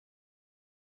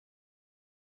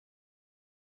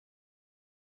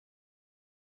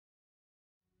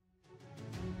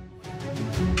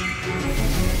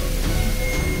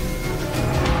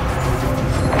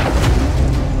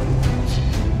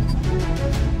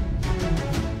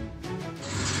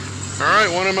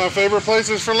Alright, one of my favorite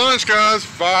places for lunch, guys,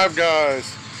 Five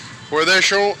Guys. Where they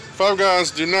short, Five Guys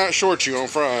do not short you on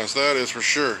fries, that is for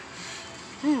sure.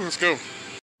 Whew, let's go.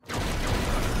 The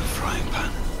frying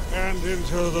pan. And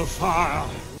into the fire.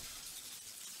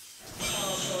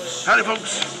 Howdy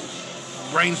folks,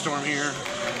 BRAiNStORM here.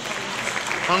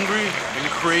 Hungry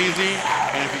and crazy,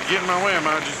 and if you get in my way, I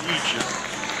might just eat you.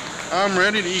 I'm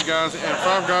ready to eat, guys, and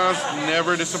Five Guys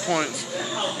never disappoints.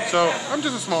 So, I'm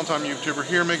just a small-time YouTuber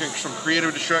here making some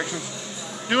creative distractions,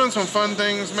 doing some fun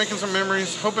things, making some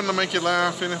memories, hoping to make you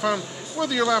laugh, and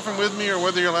whether you're laughing with me or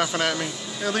whether you're laughing at me,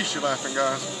 at least you're laughing,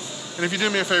 guys. And if you do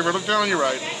me a favor, look down on your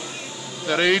right,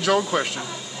 that age-old question.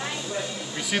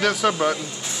 If you see that sub button,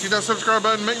 see that subscribe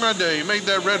button, make my day, make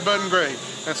that red button gray,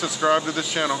 and subscribe to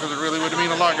this channel, because it really would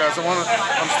mean a lot, guys.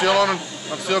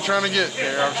 I'm still trying to get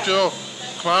there. I'm still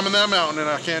climbing that mountain, and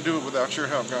I can't do it without your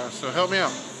help, guys. So help me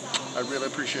out. I'd really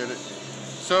appreciate it.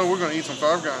 So we're gonna eat some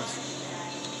Five Guys.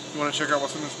 You wanna check out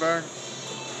what's in this bag?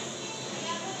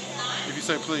 If you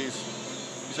say please.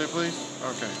 You say please?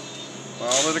 Okay.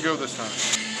 Well, I'll let it go this time.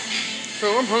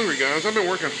 So I'm hungry, guys. I've been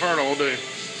working hard all day.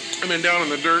 I've been down in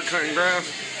the dirt cutting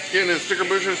grass, getting in sticker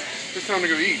bushes. It's time to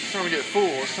go eat. It's time to get full.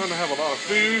 It's time to have a lot of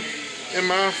food in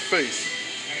my face.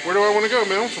 Where do I want to go,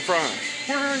 man? Some fries.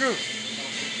 Where do I go?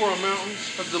 For a mountain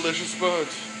of delicious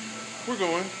spuds. We're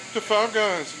going to Five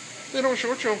Guys. They don't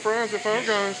short you on fries at Five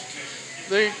Guys.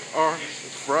 They are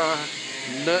fry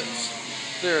nuts.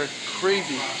 They're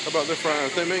crazy about their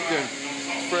fries. They make them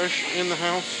fresh in the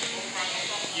house.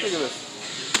 Look at this.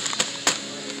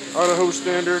 Idaho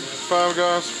Standard Five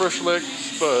Guys Fresh Leg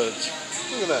Spuds.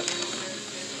 Look at that.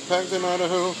 Packed in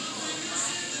Idaho.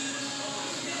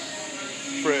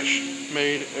 Fresh.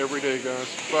 Made every day, guys.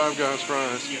 Five Guys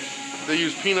fries. They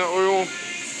use peanut oil,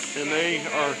 and they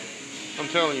are, I'm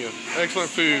telling you,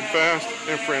 excellent food, fast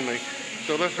and friendly.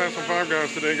 So let's have some Five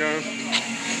Guys today, guys.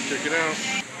 Check it out.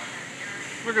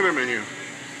 Look at their menu.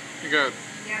 You got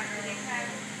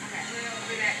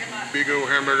big old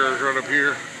hamburgers right up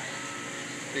here.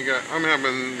 You got, I'm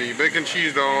having the bacon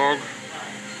cheese dog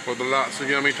with lots of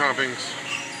yummy toppings.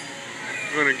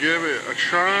 I'm gonna give it a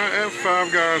try at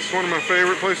Five Guys. It's one of my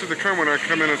favorite places to come when I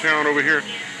come into town over here.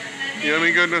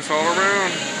 Yummy goodness all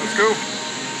around. Let's go.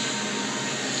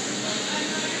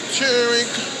 Cherry.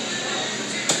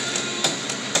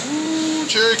 Ooh,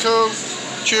 cherry Coke.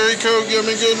 Cherry Coke,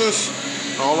 yummy goodness.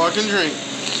 All I can drink.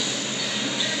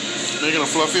 Making a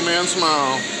fluffy man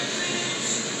smile.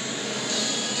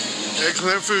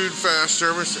 Excellent food, fast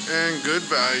service, and good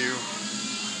value.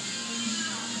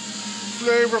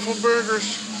 Flavorful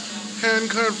burgers,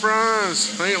 hand-cut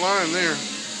fries. I ain't lying there.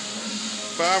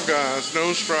 Five Guys,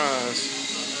 no fries.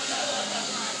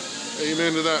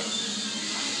 Amen to that.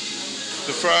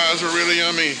 The fries are really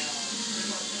yummy.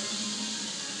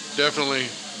 Definitely.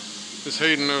 This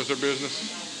Hayden knows their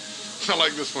business. I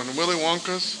like this one. Willy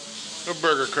Wonka's of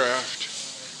Burger Craft.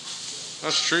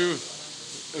 That's true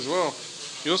as well.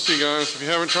 You'll see, guys, if you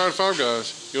haven't tried Five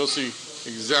Guys, you'll see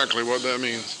exactly what that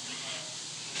means.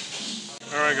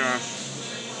 Alright,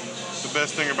 guys. The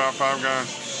best thing about Five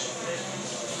Guys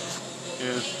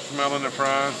is smelling the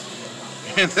fries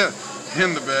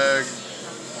in the bag.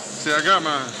 See, I got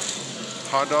my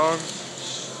hot dog,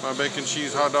 my bacon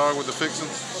cheese hot dog with the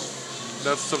fixings.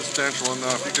 That's substantial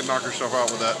enough. You could knock yourself out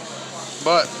with that.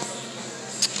 But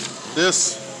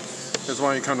this is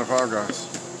why you come to Five Guys.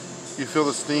 You feel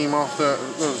the steam off that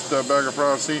bag of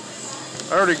fries. See,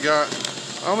 I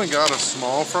only got a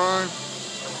small fry.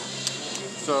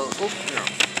 So, yeah,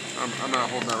 I'm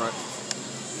not holding that right.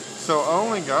 So I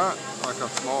only got like a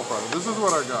small fry. This is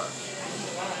what I got.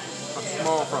 A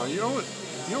small fry. You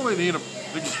only need to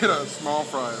get a small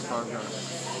fry at Five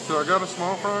Guys. So I got a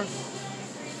small fry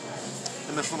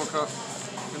in this little cup.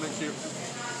 Isn't it cute?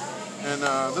 And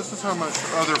this is how much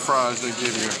other fries they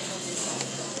give you.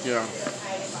 Yeah.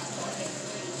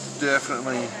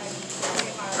 Definitely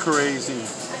crazy.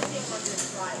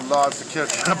 Lots of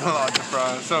ketchup and lots of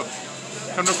fries. So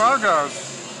come to Five Guys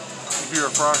if you're a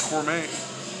fry gourmet,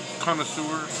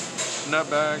 connoisseur,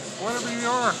 nutbag, whatever you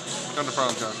are. Come to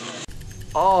Five Guys.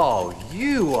 Oh,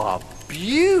 you are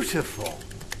beautiful.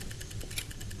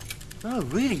 No,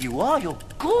 really, you are. You're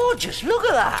gorgeous. Look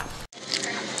at that.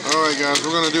 All right, guys,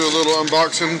 we're gonna do a little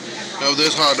unboxing of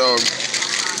this hot dog.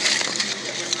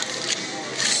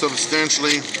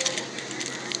 Substantially.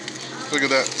 Look at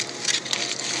that.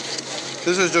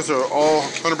 This is just an all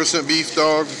 100% beef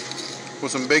dog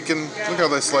with some bacon. Look how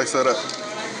they slice that up.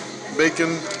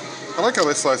 Bacon. I like how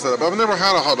they slice that up. I've never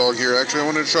had a hot dog here, actually. I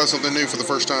wanted to try something new for the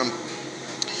first time.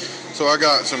 So I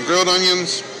got some grilled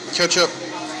onions, ketchup,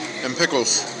 and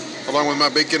pickles, along with my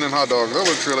bacon and hot dog. That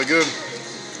looks really good.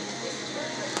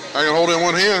 I can hold it in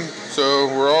one hand, so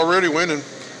we're already winning.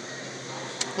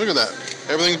 Look at that.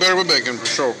 Everything's better with bacon, for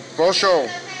sure. For sure.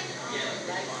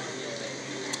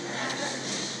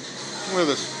 Look at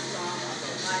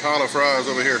this pile of fries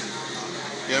over here.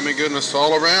 Yummy goodness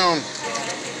all around.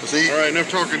 Let's eat. All right, enough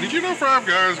talking. Did you know Five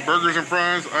Guys burgers and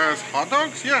fries as hot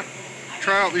dogs? Yeah.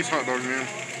 Try out these hot dogs, man.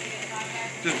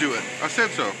 Just do it. I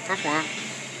said so. That's why.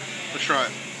 Let's try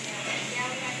it.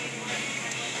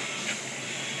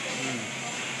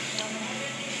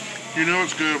 You know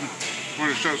it's good when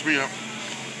it shuts me up.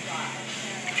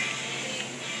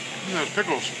 Those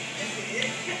pickles.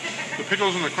 The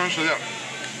pickles and the crunch of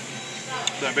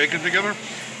that bacon together.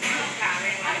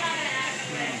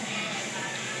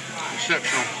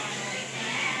 Exceptional.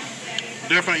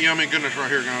 Definite yummy goodness right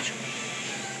here, guys.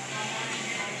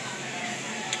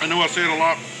 I know I say it a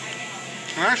lot.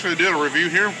 And I actually did a review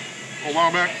here a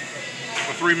while back.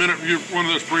 A 3-minute review, one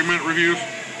of those 3-minute reviews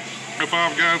of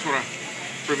Five Guys when I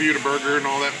reviewed a burger and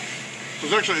all that. It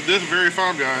was actually this very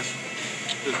Five Guys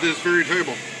is this very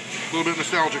table. A little bit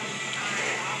nostalgic.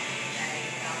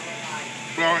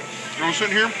 Well, I was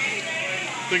sitting here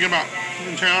thinking about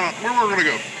in town where we're gonna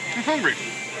go. I'm hungry.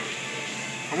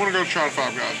 I want to go try the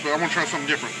Five Guys, but I want to try something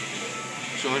different.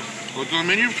 So look at the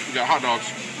menu. We got hot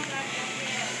dogs.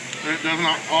 And it does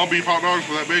not all beef hot dogs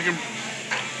with that bacon.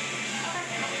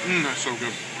 That's so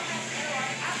good.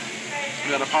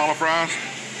 We got a pile of fries.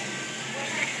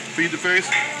 Feed the face.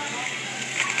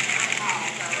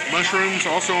 Mushrooms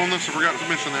also on this. I forgot to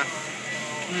mention that.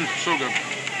 So good.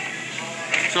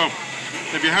 So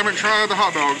if you haven't tried the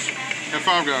hot dogs at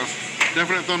Five Guys,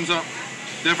 definite thumbs up.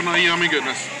 Definitely yummy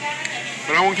goodness.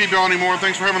 But I won't keep y'all anymore.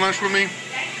 Thanks for having lunch with me.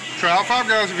 Try out Five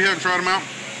Guys if you haven't tried them out.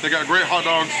 They got great hot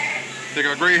dogs. They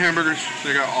got great hamburgers.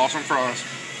 They got awesome fries.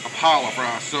 A pile of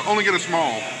fries. So only get a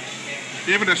small.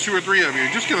 Even if there's 2 or 3 of you,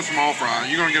 just get a small fry.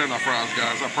 You're going to get enough fries,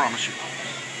 guys. I promise you.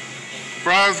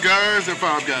 Fries Guys at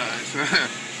Five Guys.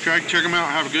 Check them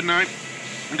out. Have a good night.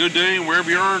 A good day.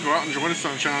 Wherever you are, go out and enjoy the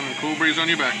sunshine and a cool breeze on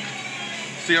your back.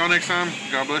 See y'all next time.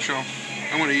 God bless y'all.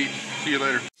 I'm going to eat. See you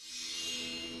later.